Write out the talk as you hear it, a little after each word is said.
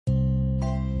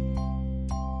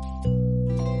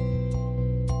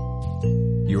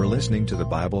listening to the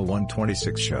Bible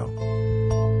 126 show.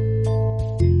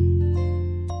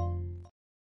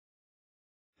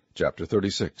 Chapter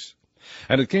 36.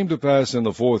 And it came to pass in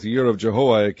the 4th year of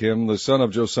Jehoiakim, the son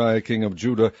of Josiah king of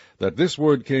Judah, that this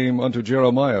word came unto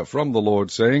Jeremiah from the Lord,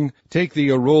 saying, Take thee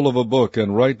a roll of a book,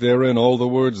 and write therein all the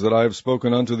words that I have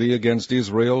spoken unto thee against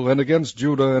Israel, and against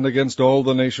Judah, and against all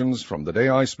the nations, from the day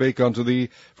I spake unto thee,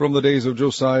 from the days of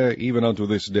Josiah, even unto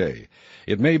this day.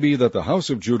 It may be that the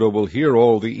house of Judah will hear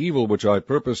all the evil which I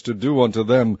purpose to do unto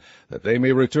them, that they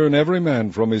may return every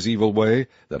man from his evil way,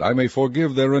 that I may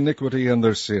forgive their iniquity and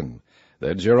their sin.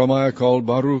 Then Jeremiah called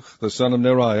Baruch the son of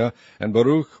Neriah, and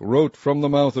Baruch wrote from the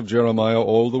mouth of Jeremiah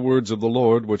all the words of the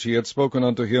Lord which he had spoken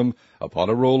unto him upon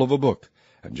a roll of a book.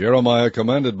 And Jeremiah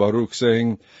commanded Baruch,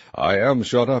 saying, I am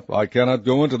shut up, I cannot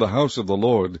go into the house of the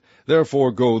Lord.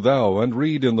 Therefore go thou, and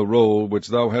read in the roll which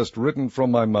thou hast written from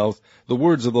my mouth the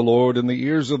words of the Lord in the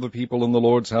ears of the people in the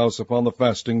Lord's house upon the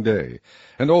fasting day.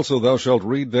 And also thou shalt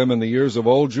read them in the ears of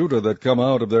all Judah that come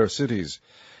out of their cities.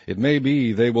 It may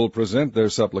be they will present their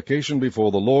supplication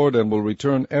before the Lord, and will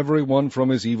return every one from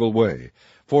his evil way.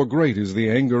 For great is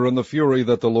the anger and the fury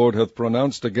that the Lord hath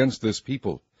pronounced against this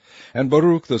people. And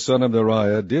Baruch the son of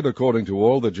Neriah did according to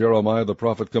all that Jeremiah the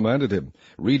prophet commanded him,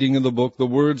 reading in the book the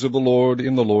words of the Lord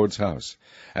in the Lord's house.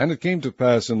 And it came to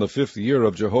pass in the 5th year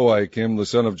of Jehoiakim the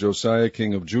son of Josiah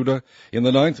king of Judah, in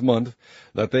the 9th month,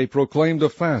 that they proclaimed a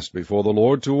fast before the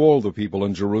Lord to all the people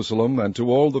in Jerusalem, and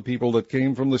to all the people that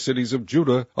came from the cities of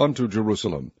Judah unto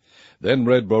Jerusalem. Then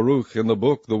read Baruch in the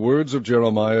book the words of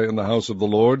Jeremiah in the house of the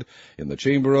Lord, in the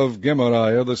chamber of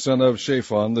Gemariah the son of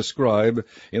Shaphan the scribe,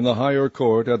 in the higher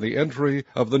court, at the entry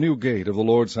of the new gate of the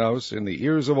Lord's house, in the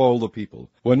ears of all the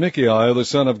people. When Micaiah the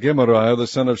son of Gemariah the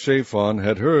son of Shaphan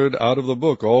had heard out of the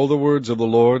book all the words of the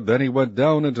Lord, then he went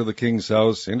down into the king's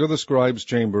house, into the scribe's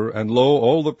chamber, and lo,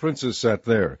 all the princes sat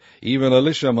there, even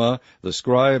Elishama the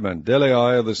scribe, and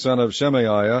Delaiah the son of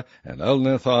Shemaiah, and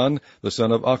Elnathan the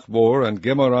son of Achbor, and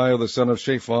Gemariah the son of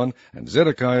Shaphan, and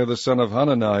Zedekiah the son of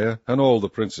Hananiah, and all the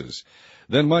princes.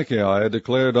 Then Micaiah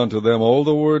declared unto them all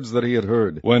the words that he had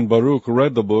heard, when Baruch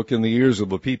read the book in the ears of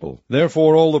the people.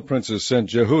 Therefore all the princes sent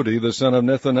Jehudi the son of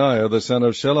Nethaniah the son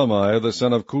of Shelemiah the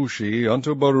son of Cushi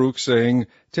unto Baruch, saying,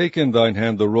 Take in thine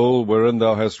hand the roll wherein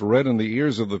thou hast read in the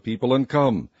ears of the people, and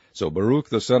come. So Baruch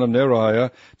the son of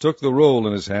Neriah took the roll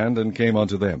in his hand, and came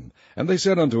unto them. And they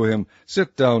said unto him,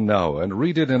 Sit down now, and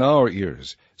read it in our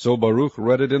ears. So Baruch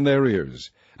read it in their ears.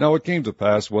 Now it came to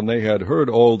pass, when they had heard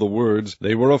all the words,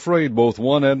 they were afraid both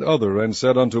one and other, and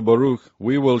said unto Baruch,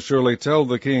 We will surely tell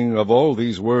the king of all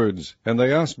these words. And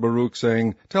they asked Baruch,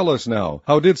 saying, Tell us now,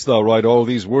 how didst thou write all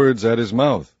these words at his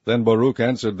mouth? Then Baruch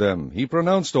answered them, He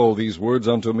pronounced all these words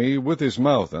unto me with his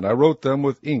mouth, and I wrote them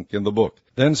with ink in the book.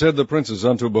 Then said the princes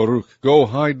unto Baruch, Go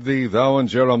hide thee, thou and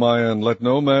Jeremiah, and let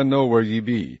no man know where ye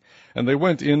be. And they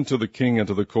went in to the king and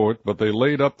to the court, but they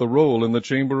laid up the roll in the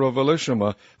chamber of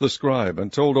Elishama the scribe,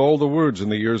 and told all the words in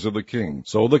the ears of the king.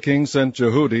 So the king sent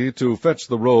Jehudi to fetch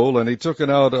the roll, and he took it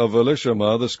out of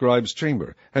Elishama the scribe's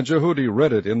chamber. And Jehudi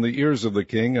read it in the ears of the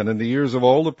king, and in the ears of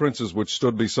all the princes which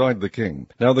stood beside the king.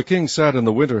 Now the king sat in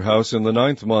the winter house in the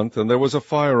 9th month, and there was a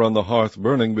fire on the hearth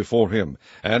burning before him.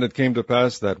 And it came to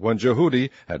pass that when Jehudi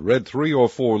had read 3 or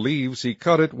 4 leaves, he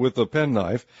cut it with the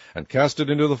penknife, and cast it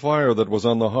into the fire that was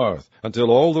on the hearth, until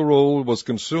all the roll was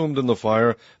consumed in the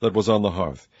fire that was on the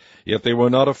hearth. Yet they were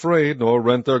not afraid, nor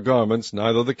rent their garments,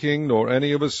 neither the king nor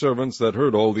any of his servants that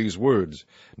heard all these words.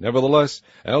 Nevertheless,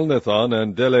 Elnathan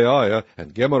and Delaiah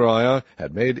and Gemariah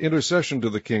had made intercession to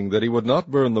the king that he would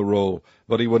not burn the roll,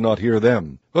 but he would not hear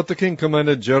them. But the king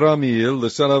commanded Jerahmeel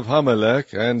the son of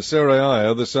Hamelech, and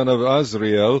Seraiah the son of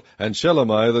Azriel, and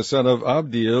Shelemiah the son of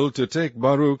Abdiel, to take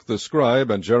Baruch the scribe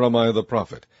and Jeremiah the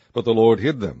prophet. But the Lord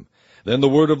hid them. Then the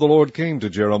word of the Lord came to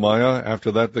Jeremiah,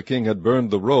 after that the king had burned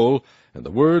the roll, and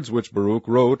the words which Baruch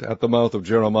wrote at the mouth of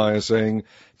Jeremiah, saying,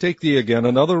 Take thee again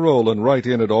another roll, and write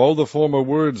in it all the former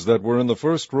words that were in the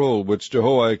first roll, which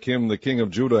Jehoiakim the king of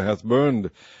Judah hath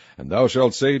burned. And thou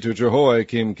shalt say to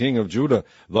Jehoiakim king of Judah,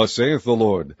 Thus saith the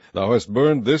Lord, Thou hast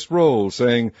burned this roll,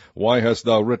 saying, Why hast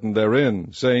thou written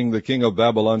therein, saying, The king of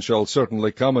Babylon shall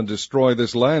certainly come and destroy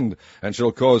this land, and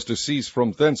shall cause to cease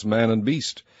from thence man and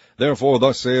beast. Therefore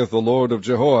thus saith the Lord of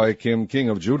Jehoiakim king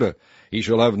of Judah, He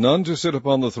shall have none to sit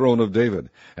upon the throne of David,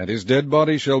 and his dead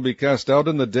body shall be cast out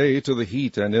in the day to the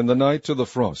heat, and in the night to the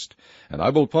frost. And I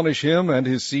will punish him and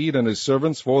his seed and his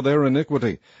servants for their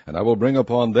iniquity, and I will bring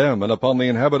upon them, and upon the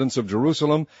inhabitants of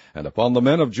Jerusalem, and upon the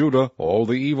men of Judah, all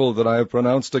the evil that I have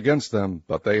pronounced against them,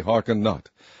 but they hearken not.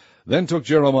 Then took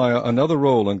Jeremiah another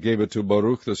roll, and gave it to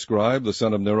Baruch the scribe, the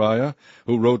son of Neriah,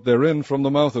 who wrote therein from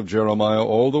the mouth of Jeremiah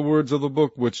all the words of the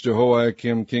book which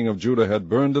Jehoiakim king of Judah had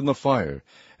burned in the fire,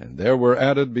 and there were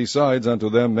added besides unto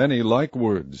them many like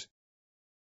words.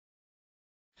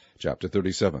 Chapter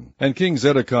 37. And King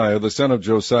Zedekiah the son of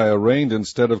Josiah reigned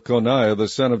instead of Coniah the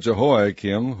son of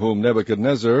Jehoiakim, whom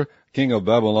Nebuchadnezzar king of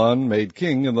Babylon made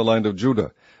king in the land of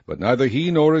Judah. But neither he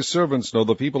nor his servants nor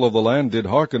the people of the land did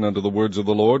hearken unto the words of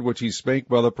the Lord, which he spake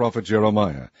by the prophet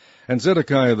Jeremiah. And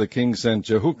Zedekiah the king sent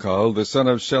Jehukal the son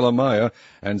of Shelemiah,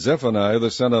 and Zephaniah the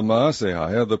son of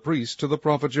Maaseiah the priest, to the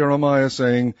prophet Jeremiah,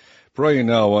 saying, Pray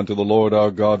now unto the Lord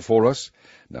our God for us.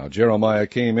 Now Jeremiah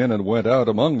came in and went out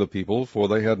among the people, for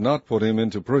they had not put him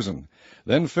into prison.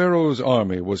 Then Pharaoh's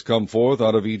army was come forth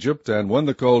out of Egypt, and when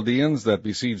the Chaldeans that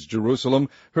besieged Jerusalem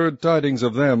heard tidings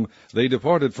of them, they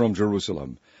departed from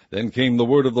Jerusalem. Then came the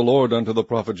word of the Lord unto the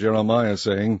prophet Jeremiah,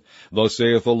 saying, Thus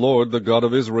saith the Lord, the God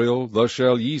of Israel, Thus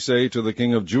shall ye say to the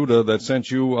king of Judah that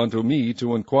sent you unto me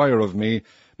to inquire of me,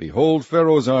 Behold,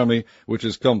 Pharaoh's army, which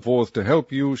is come forth to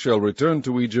help you, shall return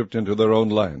to Egypt into their own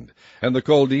land. And the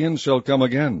Chaldeans shall come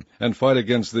again, and fight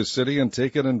against this city, and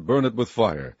take it, and burn it with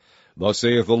fire. Thus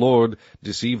saith the Lord,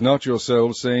 Deceive not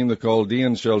yourselves, saying, The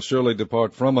Chaldeans shall surely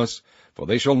depart from us. For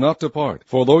they shall not depart.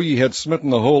 For though ye had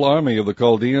smitten the whole army of the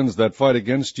Chaldeans that fight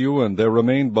against you, and there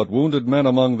remained but wounded men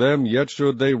among them, yet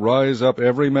should they rise up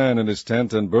every man in his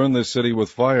tent, and burn this city with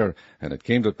fire. And it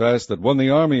came to pass that when the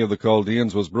army of the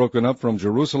Chaldeans was broken up from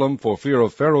Jerusalem for fear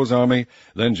of Pharaoh's army,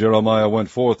 then Jeremiah went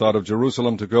forth out of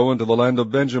Jerusalem to go into the land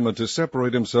of Benjamin, to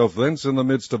separate himself thence in the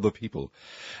midst of the people.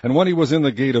 And when he was in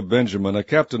the gate of Benjamin, a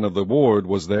captain of the ward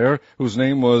was there, whose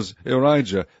name was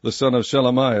Irijah, the son of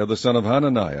Shelemiah, the son of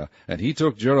Hananiah. And he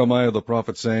took Jeremiah the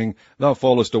prophet, saying, Thou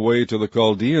fallest away to the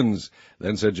Chaldeans.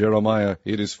 Then said Jeremiah,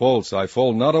 It is false, I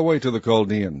fall not away to the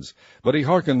Chaldeans. But he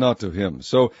hearkened not to him.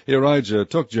 So Irijah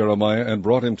took Jeremiah, and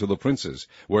brought him to the princes.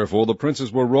 Wherefore the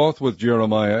princes were wroth with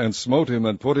Jeremiah, and smote him,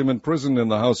 and put him in prison in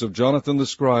the house of Jonathan the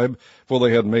scribe, for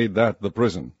they had made that the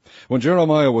prison. When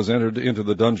Jeremiah was entered into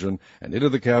the dungeon, and into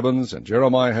the cabins, and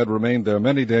Jeremiah had remained there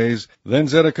many days, then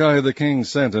Zedekiah the king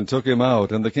sent and took him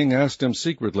out, and the king asked him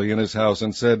secretly in his house,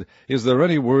 and said, Is there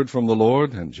any word from the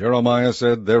Lord? And Jeremiah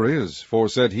said, There is. For,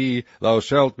 said he, Thou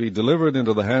shalt be delivered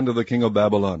into the hand of the king of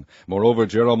Babylon. Moreover,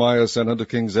 Jeremiah said unto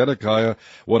King Zedekiah,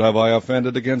 What have I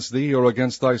offended against thee, or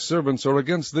against thy servants, or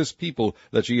against this people,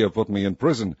 that ye have put me in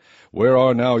prison? Where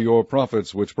are now your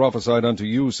prophets, which prophesied unto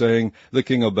you, saying, The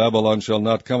king of Babylon shall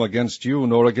not come against you,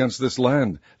 nor against this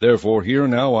land? Therefore hear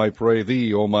now, I pray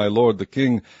thee, O my lord the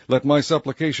king, let my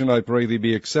supplication, I pray thee,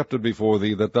 be accepted before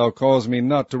thee, that thou cause me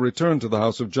not to return to the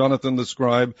house of Jonathan the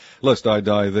scribe, lest I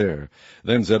die there.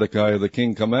 Then Zedekiah the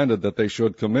king commanded that they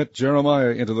should commit Jeremiah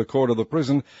into the court of the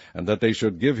prison, and that they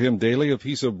should give him daily a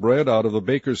piece of bread out of the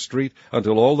baker's street,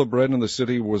 until all the bread in the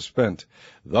city was spent.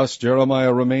 Thus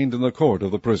Jeremiah remained in the court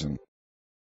of the prison.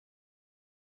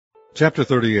 Chapter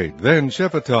 38. Then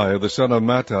Shephatiah the son of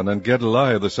Mattan, and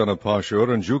Gedaliah the son of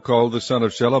Pashur, and Jukal the son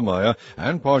of Shelemiah,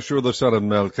 and Pashur the son of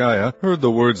Melchiah, heard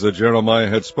the words that Jeremiah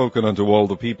had spoken unto all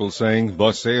the people, saying,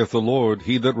 Thus saith the Lord,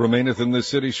 He that remaineth in this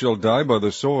city shall die by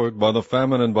the sword, by the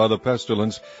famine, and by the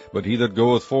pestilence, but he that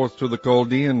goeth forth to the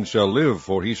Chaldeans shall live,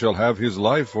 for he shall have his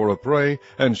life for a prey,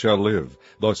 and shall live.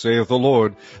 Thus saith the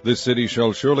Lord, This city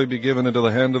shall surely be given into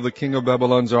the hand of the king of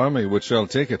Babylon's army, which shall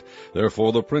take it.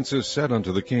 Therefore the princes said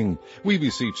unto the king, We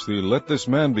beseech thee, let this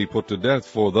man be put to death,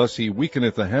 for thus he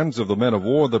weakeneth the hands of the men of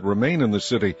war that remain in the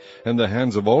city, and the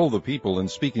hands of all the people, in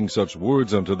speaking such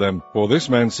words unto them. For this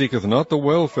man seeketh not the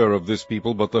welfare of this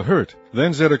people, but the hurt.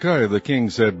 Then Zedekiah the king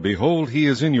said, Behold, he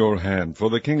is in your hand, for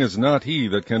the king is not he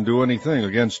that can do anything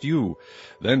against you.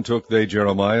 Then took they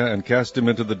Jeremiah, and cast him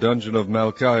into the dungeon of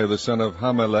Malchiah the son of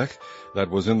Hamelech, that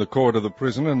was in the court of the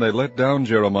prison, and they let down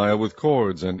Jeremiah with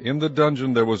cords, and in the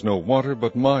dungeon there was no water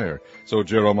but mire. So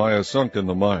Jeremiah sunk in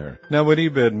the mire. Now when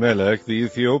Ebed-melech the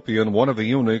Ethiopian, one of the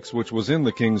eunuchs which was in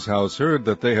the king's house, heard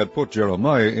that they had put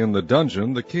Jeremiah in the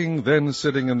dungeon, the king then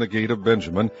sitting in the gate of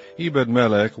Benjamin,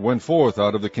 Ebed-melech went forth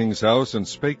out of the king's house, and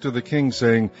spake to the king,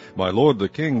 saying, My lord the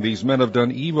king, these men have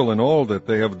done evil in all that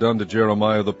they have done to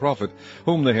Jeremiah the prophet,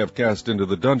 whom they have cast into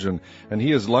the dungeon, and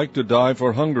he is like to die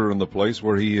for hunger in the place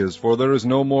where he is, for there is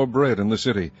no more bread in the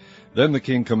city. Then the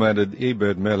king commanded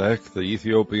Ebed-melech the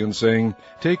Ethiopian, saying,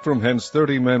 Take from hence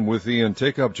 30 men with thee, and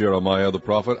take up Jeremiah the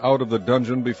prophet out of the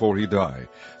dungeon before he die.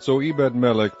 So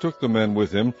Ebed-melech took the men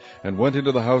with him, and went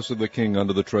into the house of the king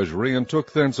under the treasury, and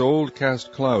took thence old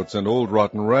cast clouts and old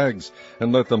rotten rags,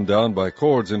 and let them down by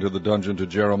cords into the dungeon to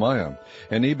Jeremiah.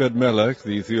 And Ebed-melech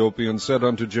the Ethiopian said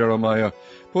unto Jeremiah,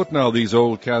 Put now these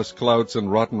old cast clouts and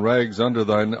rotten rags under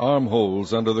thine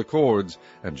armholes, under the cords.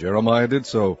 And Jeremiah did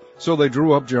so. So they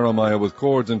drew up Jeremiah with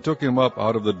cords, and took him up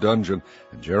out of the dungeon.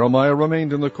 And Jeremiah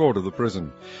remained in the court of the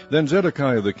prison. Then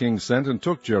Zedekiah the king sent, and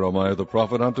took Jeremiah the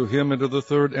prophet unto him into the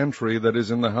third entry that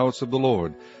is in the house of the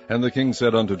Lord. And the king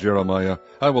said unto Jeremiah,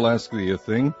 I will ask thee a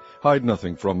thing, hide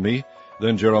nothing from me.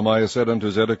 Then Jeremiah said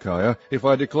unto Zedekiah, If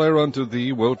I declare unto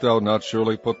thee, wilt thou not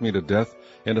surely put me to death?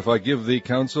 And if I give thee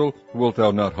counsel, wilt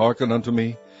thou not hearken unto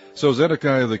me? So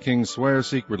Zedekiah the king sware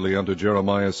secretly unto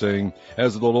Jeremiah, saying,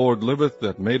 As the Lord liveth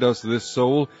that made us this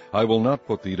soul, I will not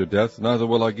put thee to death, neither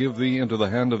will I give thee into the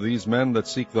hand of these men that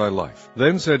seek thy life.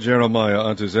 Then said Jeremiah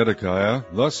unto Zedekiah,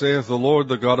 Thus saith the Lord,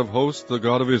 the God of hosts, the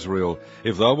God of Israel,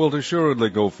 If thou wilt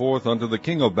assuredly go forth unto the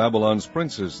king of Babylon's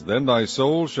princes, then thy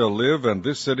soul shall live, and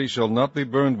this city shall not be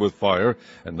burned with fire,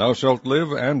 and thou shalt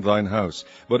live, and thine house.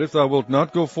 But if thou wilt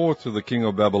not go forth to the king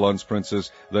of Babylon's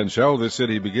princes, then shall this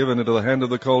city be given into the hand of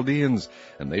the Chaldeans,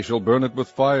 and they shall burn it with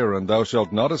fire, and thou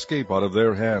shalt not escape out of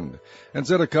their hand. And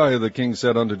Zedekiah the king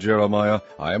said unto Jeremiah,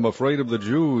 I am afraid of the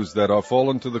Jews that are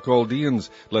fallen to the Chaldeans,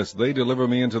 lest they deliver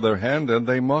me into their hand, and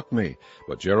they mock me.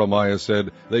 But Jeremiah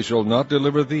said, They shall not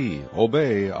deliver thee.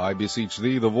 Obey, I beseech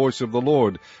thee, the voice of the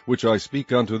Lord, which I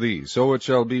speak unto thee. So it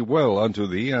shall be well unto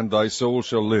thee, and thy soul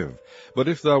shall live. But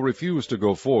if thou refuse to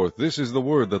go forth, this is the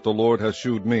word that the Lord hath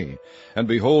shewed me. And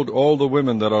behold, all the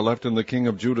women that are left in the king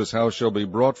of Judah's house shall be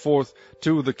brought forth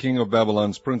to the king of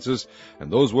Babylon's princes,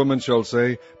 and those women shall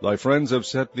say, Thy friends have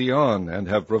set thee on, and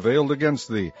have prevailed against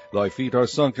thee. Thy feet are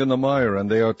sunk in the mire, and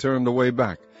they are turned away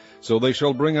back. So they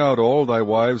shall bring out all thy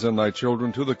wives and thy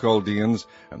children to the Chaldeans,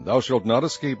 and thou shalt not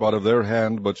escape out of their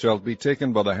hand, but shalt be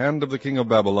taken by the hand of the king of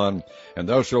Babylon, and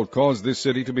thou shalt cause this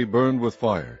city to be burned with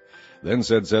fire. Then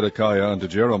said Zedekiah unto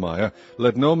Jeremiah,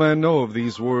 Let no man know of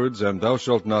these words, and thou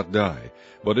shalt not die.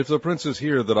 But if the princes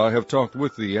hear that I have talked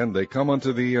with thee, and they come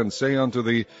unto thee, and say unto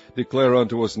thee, Declare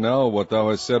unto us now what thou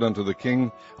hast said unto the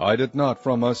king, hide it not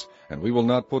from us, and we will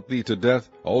not put thee to death,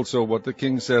 also what the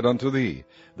king said unto thee.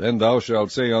 Then thou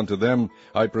shalt say unto them,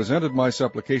 I presented my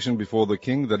supplication before the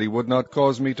king, that he would not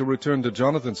cause me to return to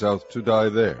Jonathan's house to die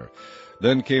there.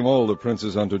 Then came all the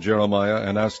princes unto Jeremiah,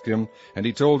 and asked him, and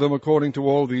he told them according to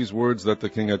all these words that the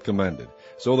king had commanded.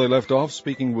 So they left off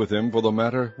speaking with him, for the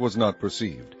matter was not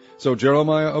perceived. So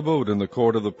Jeremiah abode in the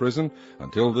court of the prison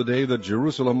until the day that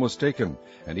Jerusalem was taken,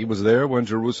 and he was there when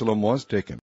Jerusalem was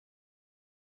taken.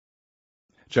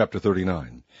 Chapter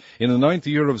 39. In the 9th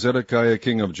year of Zedekiah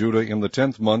king of Judah, in the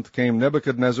 10th month, came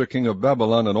Nebuchadnezzar king of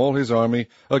Babylon and all his army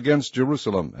against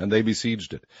Jerusalem, and they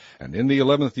besieged it. And in the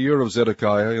 11th year of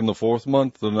Zedekiah, in the 4th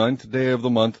month, the 9th day of the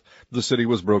month, the city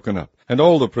was broken up. And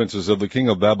all the princes of the king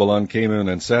of Babylon came in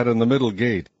and sat in the middle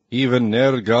gate, even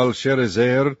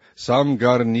Nergal-Sharezer,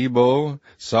 Samgar-Nebo,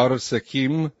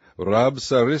 Sarsekim,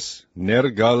 Rabsaris,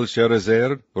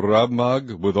 Nergal-Sharezer,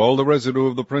 Rabmag, with all the residue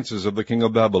of the princes of the king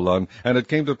of Babylon. And it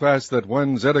came to pass that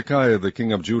when Zedekiah the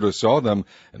king of Judah saw them,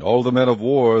 and all the men of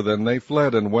war, then they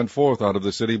fled and went forth out of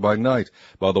the city by night,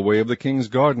 by the way of the king's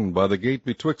garden, by the gate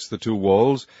betwixt the two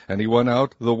walls, and he went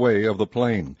out the way of the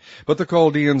plain. But the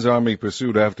Chaldeans' army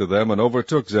pursued after them, and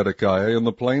overtook Zedekiah in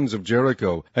the plains of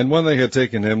Jericho. And when they had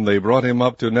taken him, they brought him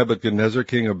up to Nebuchadnezzar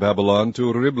king of Babylon,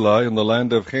 to Riblah in the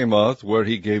land of Hamath, where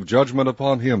he gave judgment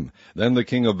upon him. Then the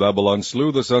king of Babylon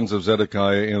slew the sons of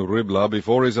Zedekiah in Riblah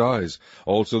before his eyes.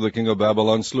 Also the king of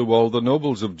Babylon slew all the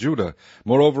nobles of Judah.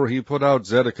 Moreover, he put out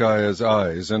Zedekiah's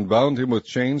eyes, and bound him with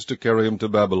chains to carry him to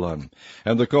Babylon.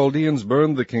 And the Chaldeans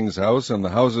burned the king's house and the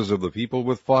houses of the people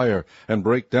with fire, and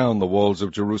brake down the walls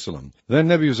of Jerusalem. Then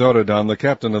Nebuzaradan, the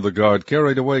captain of the guard,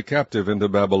 carried away captive into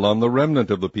Babylon the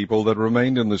remnant of the people that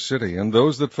remained in the city, and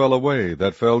those that fell away,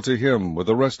 that fell to him, with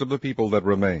the rest of the people that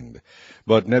remained.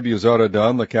 But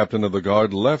Nebuzaradan, the captain of the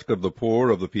guard, left of the poor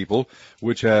of the people,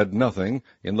 which had nothing,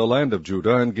 in the land of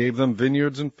Judah, and gave them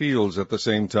vineyards and fields at the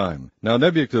same time. Now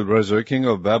Nebuchadrezzar, king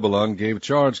of Babylon, gave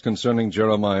charge concerning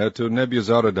Jeremiah to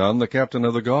Nebuzaradan, the captain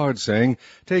of the guard, saying,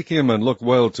 Take him and look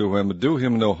well to him, do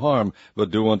him no harm, but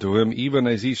do unto him even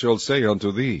as he shall say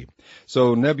unto thee.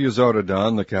 So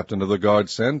Nebuzaradan, the captain of the guard,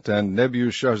 sent, and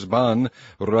Nebuchadnezzar,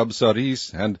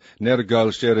 Rabsaris, and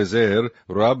Nergal-Sharezer,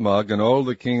 Rabmag, and all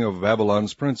the king of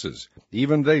Babylon's princes.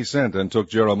 Even they sent and took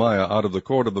Jeremiah out of the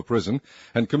court of the prison,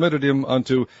 and committed him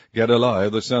unto Gedaliah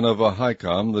the son of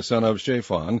Ahikam, the son of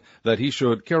Shaphan, that he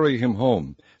should carry him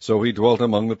home. So he dwelt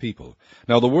among the people.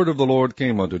 Now the word of the Lord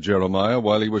came unto Jeremiah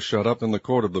while he was shut up in the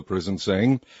court of the prison,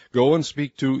 saying, Go and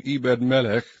speak to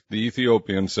Ebed-melech the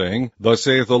Ethiopian, saying, Thus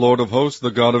saith the Lord of hosts,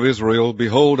 the God of Israel,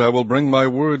 Behold, I will bring my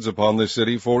words upon this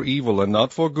city for evil, and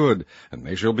not for good, and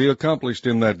they shall be accomplished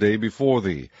in that day before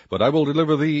thee. But I will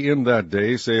deliver thee in that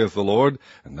day, saith the Lord,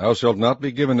 and thou shalt not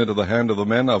be given into the hand of the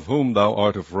men of whom thou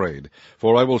art afraid.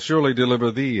 For I will surely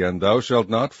deliver thee, and thou shalt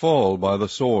not fall by the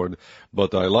sword,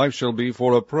 but thy life shall be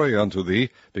for a prey unto thee,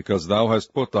 because thou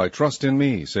hast put thy trust in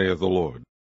me, saith the Lord.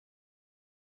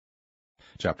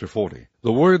 Chapter 40.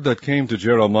 The word that came to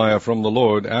Jeremiah from the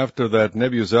Lord, after that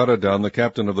Nebuzaradan the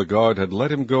captain of the guard had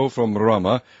let him go from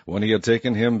Ramah, when he had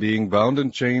taken him, being bound in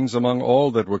chains, among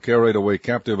all that were carried away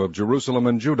captive of Jerusalem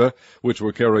and Judah, which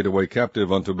were carried away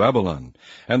captive unto Babylon.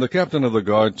 And the captain of the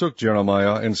guard took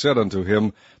Jeremiah, and said unto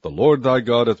him, The Lord thy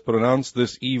God hath pronounced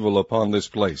this evil upon this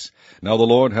place. Now the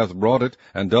Lord hath brought it,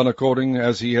 and done according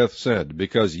as he hath said,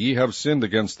 because ye have sinned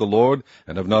against the Lord,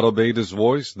 and have not obeyed his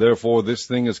voice, therefore this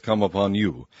thing is come upon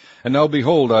you. And now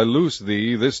behold, I loose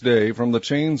thee this day from the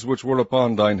chains which were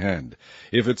upon thine hand.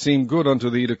 If it seem good unto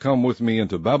thee to come with me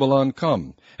into Babylon,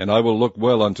 come, and I will look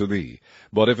well unto thee.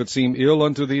 But if it seem ill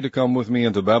unto thee to come with me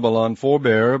into Babylon,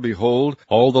 forbear. Behold,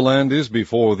 all the land is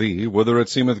before thee. Whither it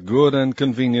seemeth good and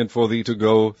convenient for thee to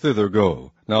go, thither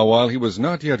go. Now while he was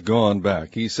not yet gone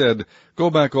back, he said, Go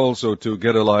back also to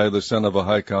Gedaliah the son of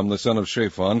Ahikam, the son of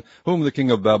Shaphan, whom the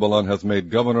king of Babylon hath made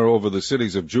governor over the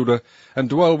cities of Judah, and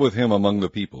dwell with him among the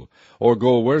people. Or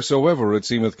go wheresoever it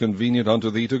seemeth convenient unto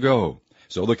thee to go.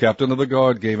 So the captain of the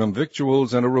guard gave him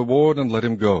victuals and a reward, and let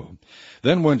him go.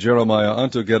 Then went Jeremiah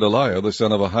unto Gedaliah the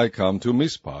son of Ahikam to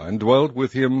Mizpah, and dwelt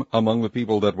with him among the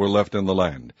people that were left in the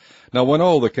land. Now when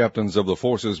all the captains of the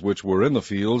forces which were in the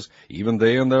fields, even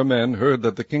they and their men, heard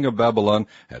that the king of Babylon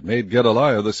had made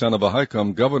Gedaliah the son of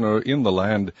Ahikam governor in the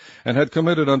land, and had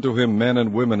committed unto him men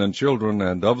and women and children,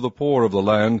 and of the poor of the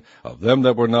land, of them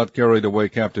that were not carried away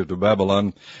captive to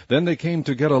Babylon, then they came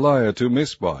to Gedaliah to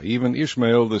Mizpah, even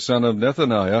Ishmael the son of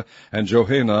Nethaniah, and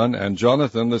Johanan, and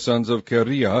Jonathan the sons of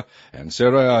Kareah, and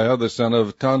Seraiah the son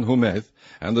of Tanhumeth,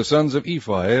 and the sons of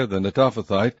Ephai the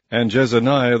Netophathite, and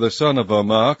Jezaniah the son of a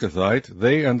Maacathite,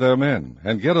 they and their men.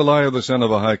 And Gedaliah the son of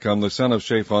Ahikam, the son of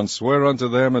Shaphan, sware unto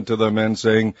them and to their men,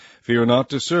 saying, Fear not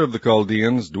to serve the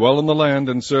Chaldeans, dwell in the land,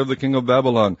 and serve the king of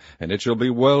Babylon, and it shall be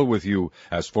well with you.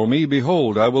 As for me,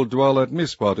 behold, I will dwell at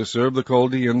Mizpah to serve the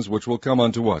Chaldeans, which will come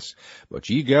unto us. But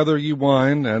ye gather ye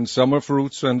wine, and summer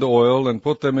fruits, and oil, and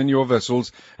put them in your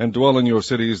vessels, and dwell in your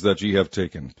cities that ye have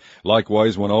taken.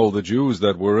 Likewise, when all the Jews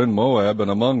that were in Moab,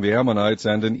 and among the Ammonites,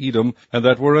 and in Edom, and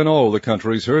that were in all the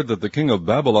countries, heard that the king of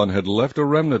Babylon had left a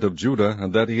remnant of Judah,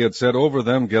 and that he had set over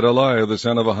them Gedaliah the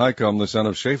son of Ahikam, the son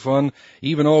of Shaphan,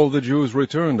 even all the Jews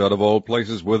returned out of all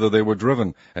places whither they were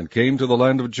driven, and came to the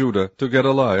land of Judah, to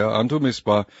Gedaliah, unto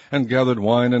Mizpah, and gathered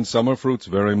wine and summer fruits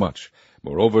very much.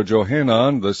 Moreover,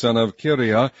 Johanan, the son of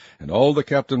Kareah, and all the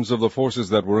captains of the forces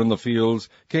that were in the fields,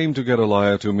 came to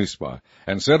Gedaliah to Mizpah,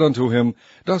 and said unto him,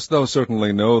 Dost thou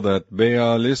certainly know that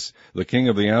Baalis, the king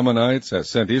of the Ammonites, has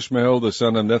sent Ishmael the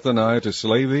son of Nethaniah to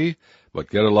slay thee?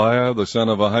 But Gedaliah the son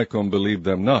of Ahikam believed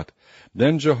them not.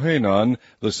 Then Johanan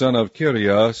the son of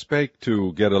Kareah spake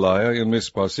to Gedaliah in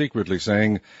Mizpah secretly,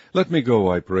 saying, Let me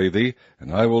go, I pray thee,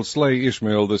 and I will slay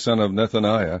Ishmael the son of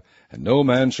Nethaniah, and no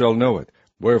man shall know it.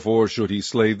 Wherefore should he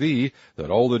slay thee,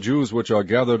 that all the Jews which are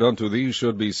gathered unto thee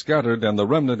should be scattered, and the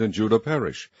remnant in Judah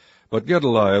perish? But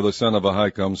Gedaliah the son of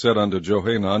Ahikam said unto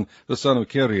Johanan the son of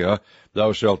Kareah,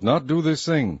 Thou shalt not do this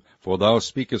thing, for thou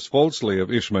speakest falsely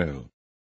of Ishmael.